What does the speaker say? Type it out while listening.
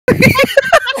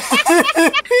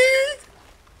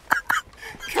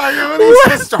Coyote's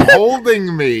just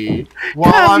holding me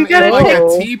while I'm in like a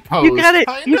T-pose. You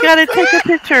gotta take a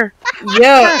picture.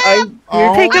 Yeah,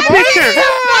 take a picture.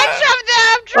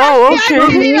 Oh,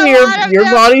 okay. Your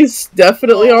body's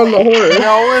definitely on the horse.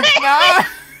 No, it's not.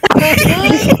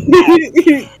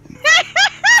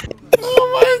 Oh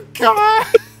my god.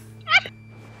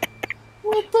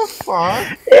 What the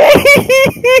fuck?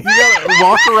 You gotta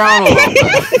walk around a little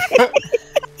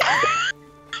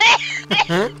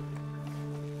bit.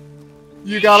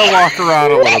 You gotta walk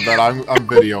around a little bit. I'm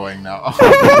videoing now.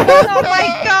 Oh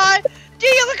my god! Do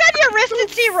you look on your wrist and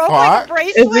see rope like a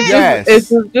bracelet? Yes.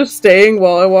 Is it just staying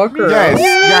while I walk around?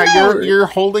 Yes. Yeah, you're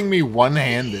holding me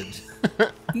one-handed.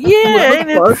 Yeah, and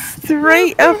it's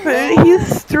straight up.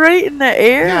 He's straight in the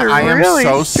air. Yeah, I am really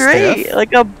so straight, stiff.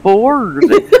 like a board.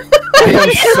 I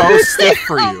am so stiff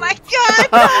for you. Oh my god!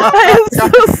 I am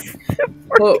so stiff.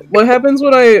 Well, what happens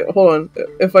when I hold on?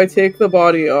 If I take the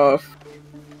body off,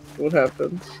 what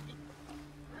happens?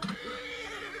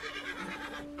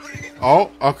 Oh,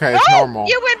 okay, it's normal.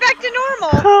 You went back to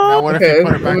normal. Now what if you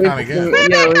put it back on again?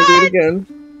 Yeah, let me do it again.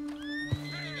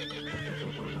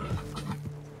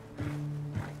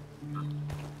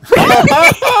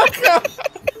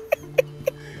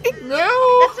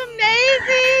 No! That's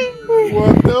amazing!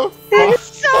 What the fuck? That's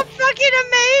so fucking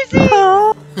amazing!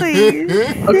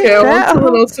 Okay, I want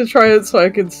someone else to try it so I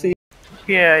can see.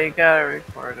 Yeah, you gotta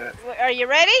record it. Are you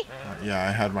ready? Yeah,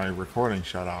 I had my recording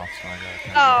shut off, so I gotta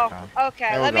turn it back on. Oh, okay.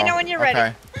 There Let we me go. know when you're ready.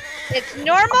 Okay. It's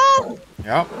normal.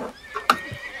 Yep.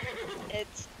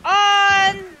 It's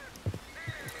on.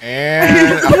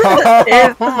 And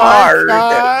It's oh hard. my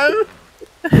god.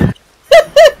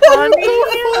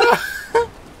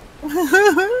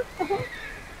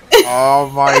 Oh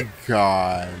my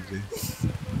god.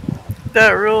 That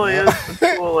really is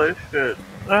the coolest shit.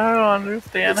 I don't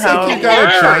understand It's how like you got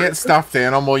a giant stuffed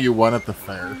animal you won at the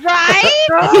fair. Right?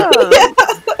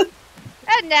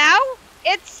 And now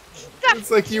it's stuff.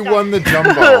 It's like you won the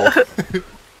jumbo.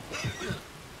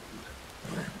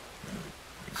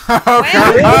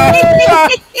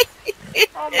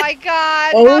 Oh my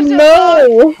god. Oh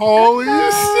no! Holy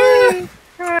shit!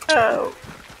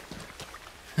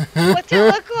 What's it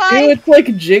look like? Ew, it's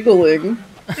like jiggling.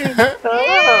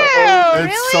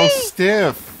 It's so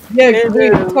stiff. Yeah,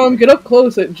 wait, Tom, get up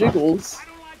close. It jiggles.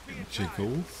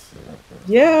 Jiggles?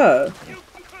 Yeah.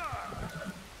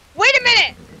 Wait a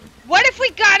minute. What if we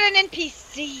got an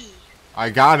NPC? I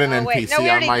got an wait, NPC no, we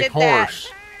on already my did that.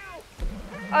 horse.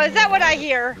 Oh, is that what I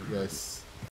hear? Yes.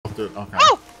 I'll do it. Okay.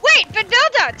 Oh, wait,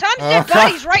 Vanilda! Tom's dead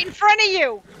body's right in front of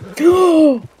you!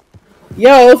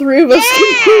 Yeah, all three of us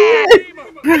can do it!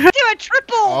 Let's do a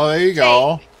triple! Oh, there you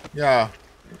go. Yeah.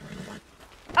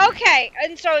 Okay,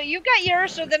 and so you got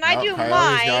yours, so then I do Kylie's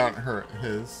mine. got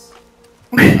his.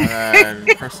 And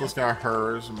Crystal's got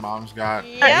hers, and Mom's got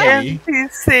me.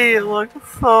 NPC looks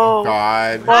so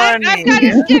God. funny. I've got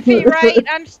a stiffy, right?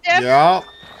 I'm stiff? Yeah.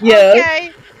 Yeah.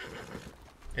 Okay.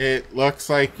 It looks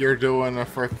like you're doing a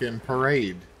frickin'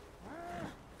 parade.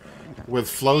 With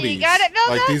floaties. You got it, Velda?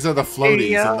 Like, these are the floaties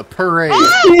Yeah. in the parade. Oh my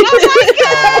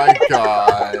god! Oh my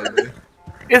god.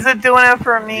 Is it doing it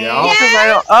for me? Yeah. 'Cause I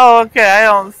don't, oh, okay, I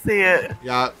don't see it.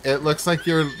 Yeah, it looks like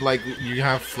you're, like, you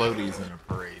have floaties in a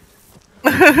parade.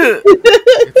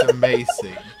 It's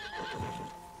amazing.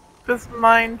 This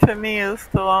mine to me is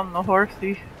still on the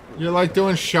horsey. You're like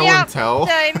doing show and tell.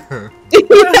 Same.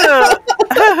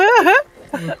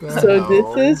 So this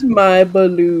is my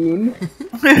balloon.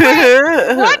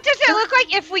 What does it look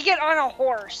like if we get on a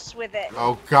horse with it?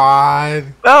 Oh god.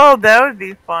 Oh, that would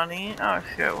be funny. Oh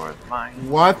shit, where's mine?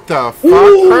 What the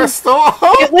fuck, Crystal?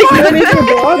 It like went in your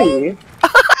body.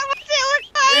 What's it look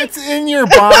like? It's in your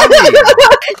body.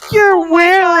 You're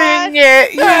wearing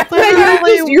it. You're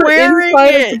literally You're wearing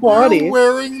inside it. its body. You're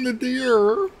wearing the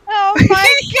deer. Oh my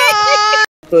god!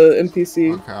 The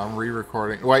NPC. Okay, I'm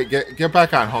re-recording. Wait, get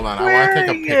back on. Hold on. I want to take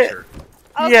a picture.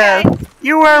 Okay. Yes,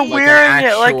 you are Like wearing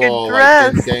it like a actual,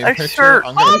 dress, like, in-game a picture. shirt.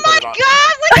 I'm gonna Oh put my it on.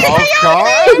 god!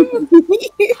 Look at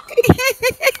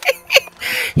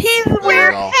He's There we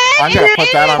wearing. go. I'm gonna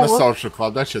put that on the social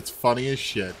club. That shit's funny as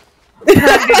shit. Did you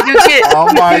get?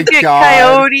 Oh my did you get god.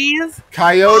 Coyotes?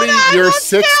 Coyote, you're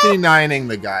 69ing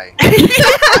the guy.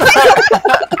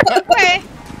 Okay.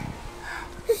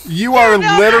 You are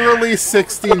literally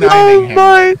 69ing Oh him.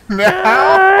 my Now.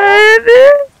 god!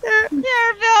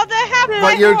 Here, Velda, have my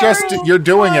But you're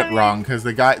doing it horse. wrong because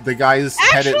the guy's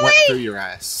head it went Actually- through your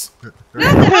ass.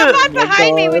 Velda, hop on Oh my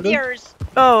behind me with God. yours.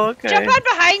 Oh, okay. Jump on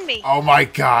behind me. Oh my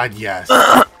god, yes.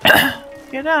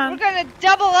 Get We're on. gonna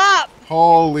double up.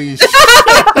 Holy shit!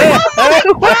 God!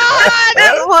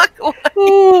 Look.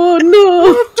 Oh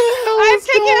no! I'm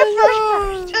taking a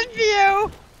first-person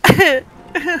view.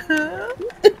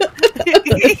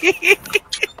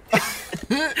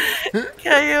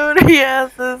 Coyote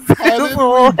has his How did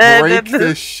little we head break in this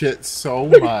this shit so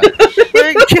much?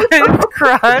 big giant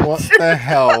crotch. What the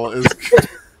hell is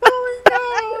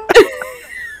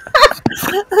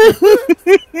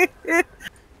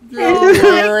You're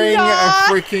wearing a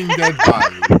freaking dead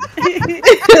body.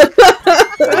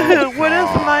 Oh, What does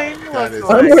God. mine That look is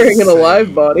like? I'm wearing an alive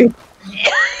insane. body.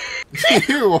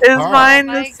 You Is are. mine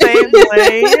Oh the my same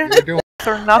way? You're doing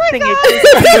Or nothing? It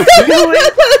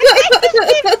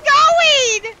Keep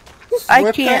going! I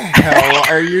what can't. the hell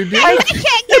are you doing? I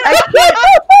can't get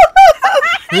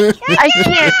I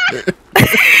can't.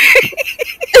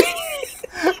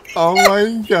 Oh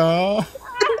my god.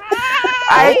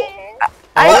 I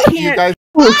Oh, you can't. guys,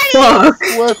 Oh fuck!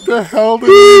 what the hell did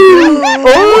you do?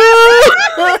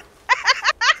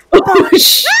 Oh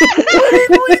shit!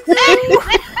 What the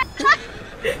hell?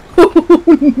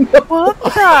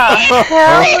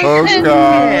 Oh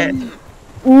god.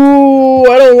 Ooh,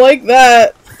 I don't like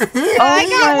that. I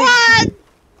got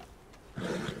one!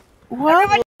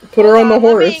 What? Put her on the Hold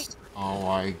on, let me- horse. Oh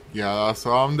my god, that's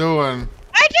what I'm doing.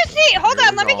 I just see. Hold Here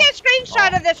on, we let me go. get a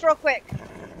screenshot of this real quick.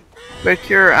 But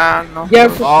you're on the Yeah,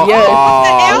 horse. Oh, yeah.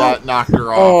 oh, that knocked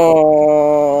her off.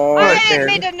 Oh. I Right didn't there.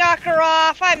 mean to knock her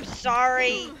off. I'm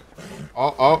sorry.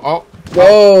 Oh.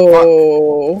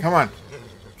 Whoa. Come on.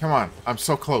 Come on. I'm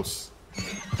so close.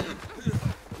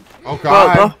 Oh Well,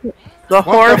 god. the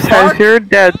horse fuck? has your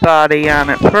dead body on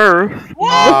it first.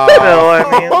 Whoa! So,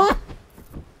 I mean,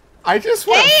 I just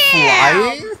went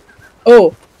Damn! flying.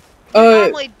 Oh.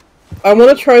 Normally, I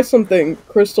want to try something,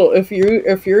 Crystal. If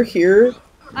you're here,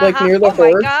 like near the oh my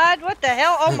horse. god! What the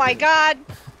hell? Oh my god!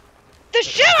 The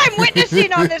shit I'm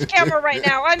witnessing on this camera right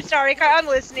now. I'm sorry. I'm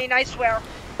listening. I swear.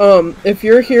 If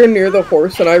you're here near the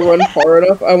horse and I run far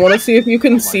enough, I want to see if you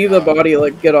can see the God. body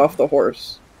like get off the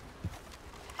horse.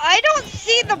 I don't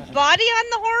see the body on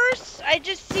the horse. I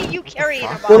just see you carrying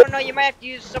him. I don't know. You might have to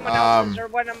use someone else's or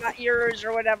one of my yours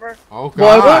or whatever. Oh god.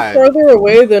 Well, I went farther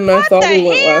away than I What thought the we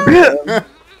went hell? last time.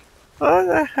 what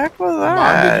the heck was Mom,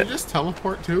 that? did you just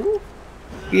teleport too?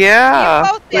 Yeah.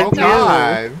 You both did. Oh with you.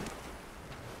 god.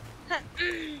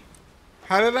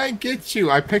 How did I get you?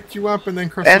 I picked you up and then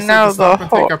Crystal And said now to stop the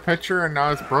and take ho- a picture and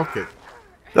now it's broken.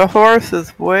 The horse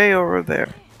is way over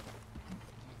there.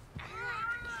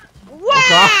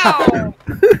 Wow!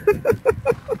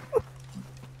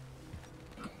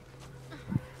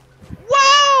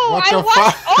 Whoa! What I the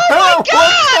watched. fuck? Oh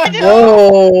my god!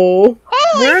 Whoa.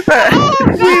 Holy Where the Oh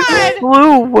we god!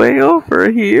 flew way over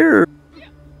here.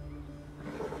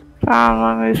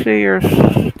 Tom, let me see your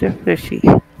stiff fishy.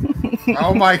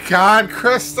 Oh my god,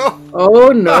 Crystal! Oh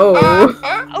no.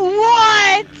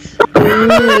 What?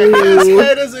 His Ooh.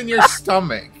 head is in your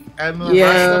stomach. And the Yeah.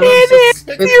 rest of it's just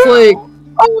sticking It's like out.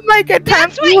 Oh my god, Tom,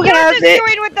 That's what you yours have is it.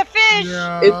 doing with the fish.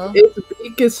 Yeah. its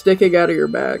beak is sticking out of your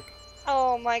back.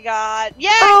 Oh my god. Yeah,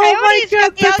 Oh my Coyote's got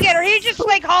God, the that's alligator. He's just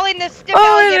like hauling this stiff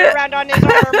Oh, alligator yeah. around on his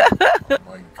arm, Oh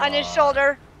my on his God.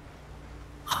 shoulder.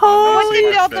 Holy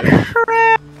Amazing What's it fish.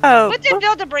 crap. What's it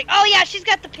build to bring? Oh yeah, she's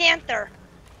got the panther.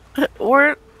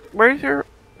 Where's your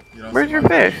You don't Where's see your my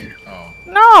fish? baby. Oh,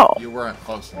 No. you weren't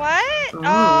close enough. What? Oh.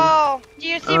 Oh, do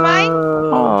you see mine?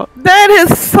 Oh, that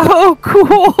is so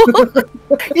cool.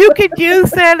 You could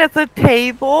use that as a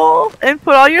table and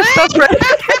put all your stuff right.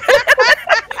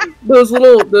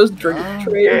 those drink Oh.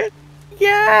 trays.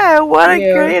 Yeah, what a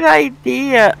Yeah. great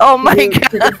idea. Oh my You god,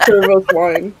 could serve us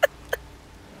wine.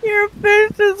 your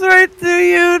fish is right to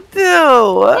you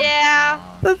too. Yeah.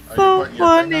 That's Are you so putting your thing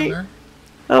on funny. there?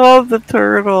 I love the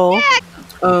turtle. Yeah.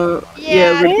 Yeah,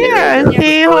 Yeah. the Here, gator.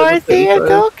 see, That's horsey, what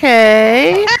it's I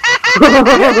okay.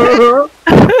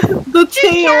 The She's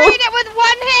tail carrying it with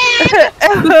one hand.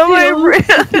 Oh my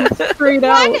straight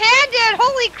out. One-handed.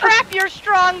 Holy crap, you're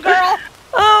strong, girl.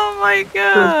 Oh my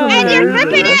god. And you're Yeah.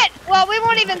 gripping it. Well, we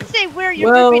won't even say where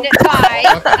you're Well- gripping it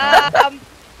by.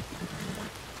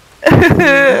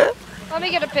 Let me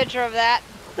get a picture of that.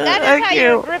 That is Thank how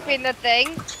you're you. gripping the thing.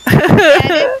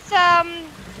 And it's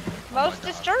most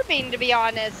disturbing, to be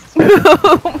honest.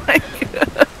 Oh my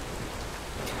god.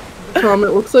 Tom, it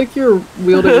looks like you're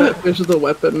wielding that fish as a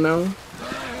weapon now.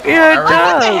 Yeah, it Every-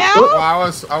 does. hell? Well, I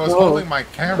was Whoa. holding my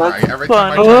camera. That's Every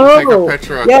time I fun. tried to take Oh. a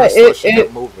picture of Yeah, Crystal, she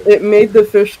kept moving. It made the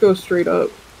fish go straight up.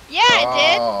 Yeah, it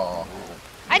did. Oh.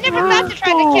 I never thought to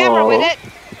try the camera with it.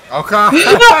 Okay.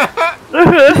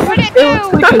 What'd it It looks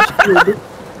do? like a squid.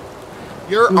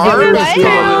 Your You arm get is it.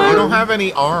 gone. You don't have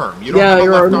any arm. You don't Yeah, have a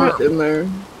your left arm's arm. in there.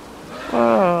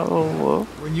 Oh.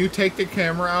 When you take the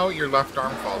camera out, your left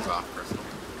arm falls off, Crystal.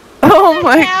 Oh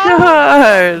my hell?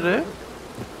 god.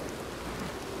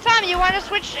 Tom, you want to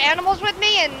switch animals with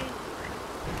me? And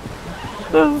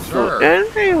That's so Sure.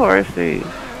 edgy, horsey.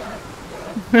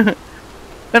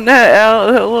 And that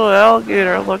little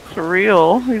alligator looks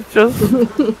real. He's just. yeah,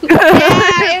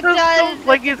 it just does. looks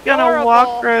like he's gonna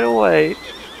walk right away.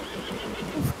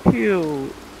 It's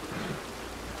cute.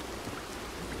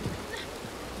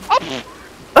 Oh,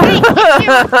 thank you.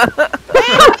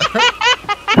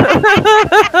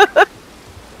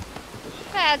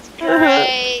 That's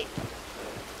great.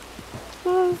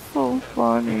 That's so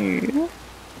funny.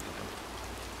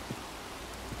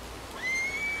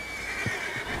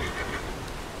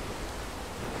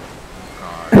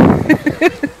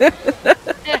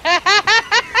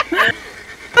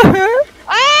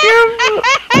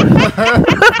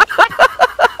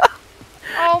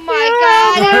 Oh my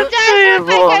god, it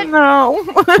does no.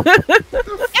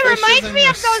 It reminds me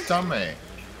of those stomach.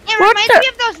 It reminds me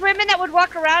of those women that would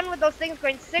walk around with those things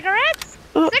going, cigarettes?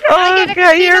 Cigarettes? Oh,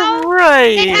 okay, you're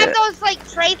right. They'd have those like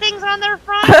tray things on their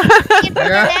front.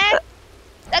 Yeah.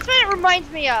 That's what it reminds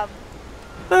me of.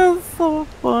 That's so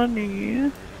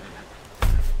funny.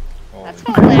 That's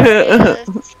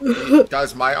hilarious.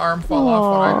 Does my arm fall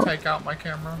off when I take out my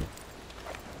camera?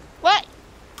 What?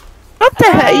 What the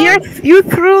heck? You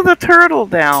threw the turtle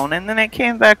down and then it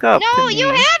came back up. No, to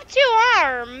you me. have 2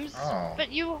 arms, Oh.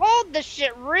 but you hold the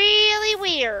shit really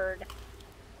weird.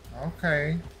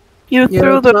 Okay. You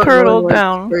threw it's the not turtle going, like,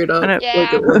 down straight up, and it,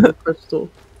 like it was a crystal.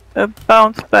 it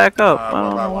bounced back up. I what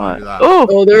don't if I know wanna what. do that? Oh,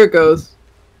 Oh, there it goes.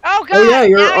 Oh god! Oh yeah,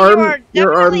 your now arm, you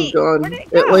are arm's definitely- gone. Where did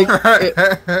It go?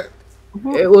 like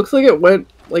it looks like it went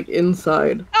like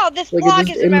inside. Oh, this Like block it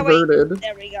just is in my way. inverted.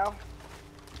 There we go.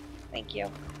 Thank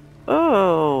you.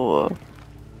 oh.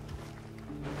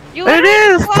 You It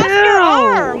literally is, lost your too.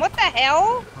 arm. What the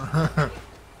hell?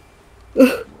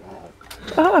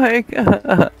 Oh my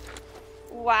god.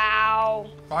 Wow.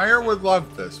 Fire would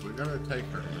love this. We're gonna take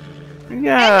her. And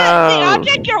Yeah. the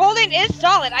object you're holding is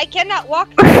solid. I cannot walk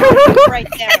through it right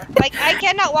there. Like I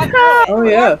cannot walk through it. Oh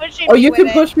You're yeah. pushing Oh, me you with can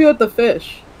it. push me with the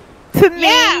fish. To me,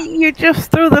 Yeah. you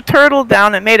just threw the turtle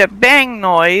down and made a bang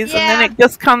noise, and Yeah. then it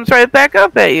just comes right back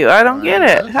up at you. I don't get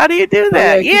it. How do you do Oh,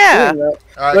 that? I keep Yeah. doing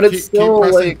that. But it's still,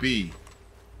 keep pressing like- B.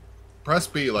 Press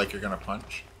B like you're gonna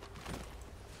punch.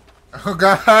 Oh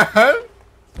god!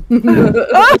 you guys,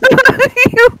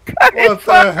 What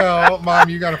the hell? Mom,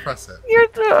 you gotta press it. you're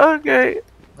okay.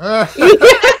 What Why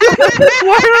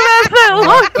does that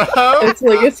look? the hell? It's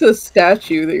like it's a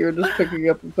statue that you're just picking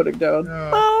up and putting down.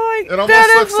 Yeah. Oh my, It almost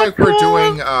that looks is like the we're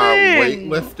doing coolest thing.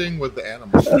 weightlifting with the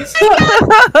animals.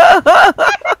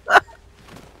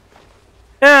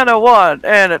 And a 1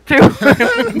 and a 2.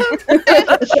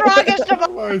 The strongest of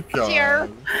Oh my us here.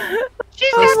 god.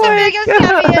 She's Oh got the my biggest,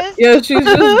 God. heaviest. Yeah, she's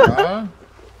just Huh?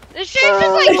 She's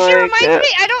just like, she my reminds God. me,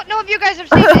 I don't know if you guys have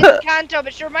seen it in Kanto,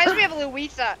 but she reminds me of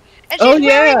Louisa. And she's Oh,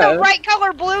 wearing yeah. the right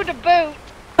color blue to boot.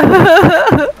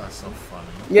 That's so funny.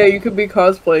 yeah. You could be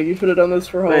cosplaying. You should have done this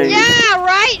for Halloween. Yeah,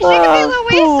 right? She could Oh, be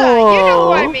Louisa. You know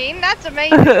who I cool. mean. That's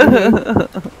amazing.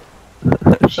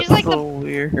 She's like so the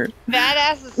weird.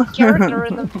 badassest character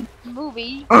in the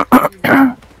movie.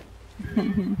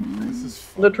 This is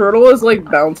fun. The turtle is like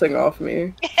bouncing off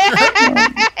me.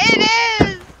 It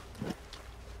is!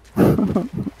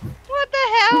 What the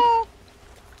hell?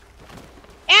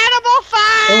 Animal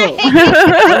fight!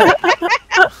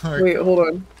 Wait, hold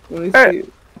on. Let me Alright.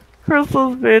 see.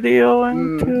 Crystal's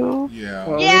videoing too. Yeah.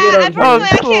 Well, Yeah, let me get unfortunately, I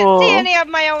can't cool. see any of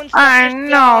my own stuff. I just know,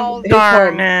 dolls.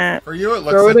 darn it. For you, it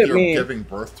looks Throw it like at you're me. giving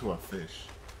birth to a fish.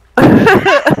 You're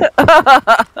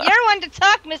one to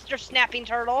talk, Mr. Snapping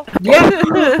Turtle. Yeah,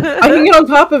 I can get on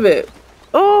top of it.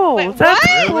 Oh, Wait, that's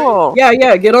what? cool.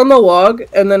 Yeah, get on the log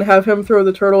and then have him throw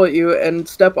the turtle at you and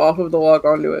step off of the log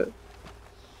onto it.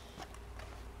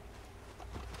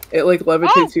 It like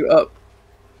levitates you up.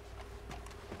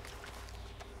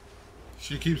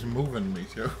 She keeps moving me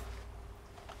too.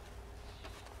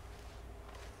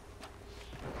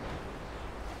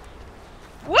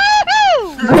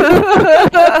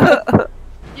 Woohoo!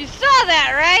 You saw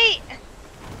that, right?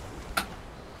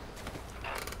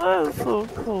 That's so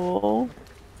cool.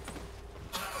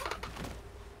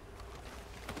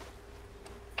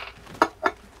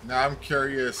 Now I'm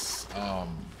curious,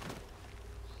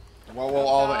 what will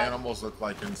all the animals look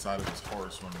like inside of this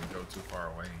horse when we go too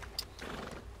far away?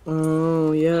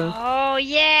 Oh yeah. Oh,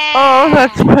 yeah! Oh,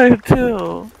 that's right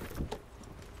too.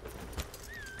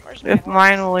 Where's my If horse?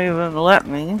 mine will even let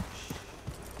me.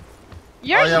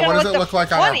 Yours oh yeah, what does it the look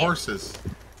like on our funniest. horses?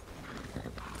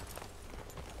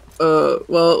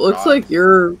 Well, it looks God. like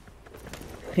your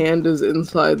hand is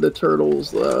inside the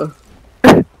turtle's, Oh.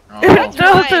 It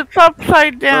does, it's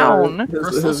upside down. his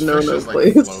Crystal's no fish no is like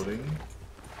place. floating.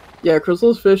 Yeah,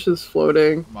 Crystal's fish is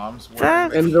floating. Mom's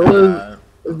wearing And the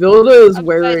Vilda is Upside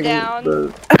wearing down.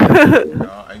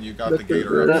 the. and you got the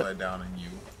gator upside down, and you.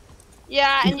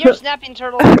 Yeah, and you're snapping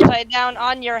turtles upside down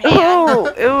on your hand.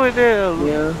 Oh, it is.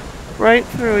 Yeah. Right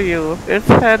through you. Its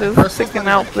head is Crystal's sticking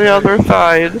not out even the other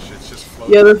carrying side. fish, it's just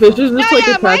floating Yeah, the fish on is it. just No, like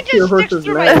yeah, mine attached to your just sticks horse's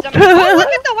through my neck. stomach. Oh, look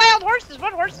at the wild horses.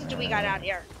 What horses do we got out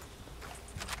here?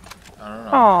 I don't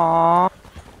know. Aww.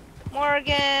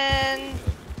 Morgan.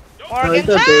 I like Morgan,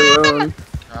 that Tom! Bayron.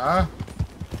 Huh?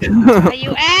 Oh,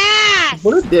 you ass!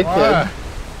 What a dickhead.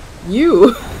 What?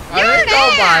 You. I didn't go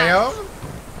by them.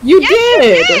 You Yes,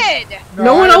 did! you did!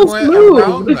 No one I else went moved.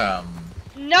 around them.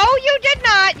 No, you did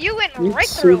not. You went You right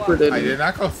through super them. I didn't. did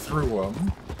not go through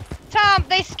them. Tom,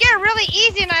 they scare really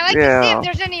easy, and I like to see Yeah. if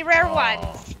there's any rare Oh.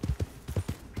 ones.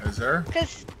 Is there?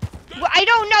 Because, well, I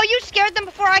don't know. You scared them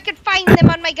before I could find them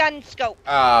on my gun scope.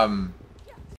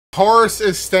 Horse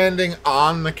is standing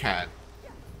on the cat.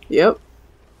 Yep.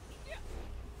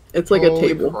 It's like Holy a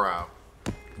table. crap.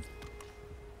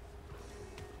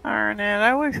 Darn it,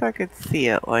 I wish I could see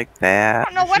it like I that.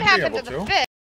 don't know You what should be happened to able the to. fish.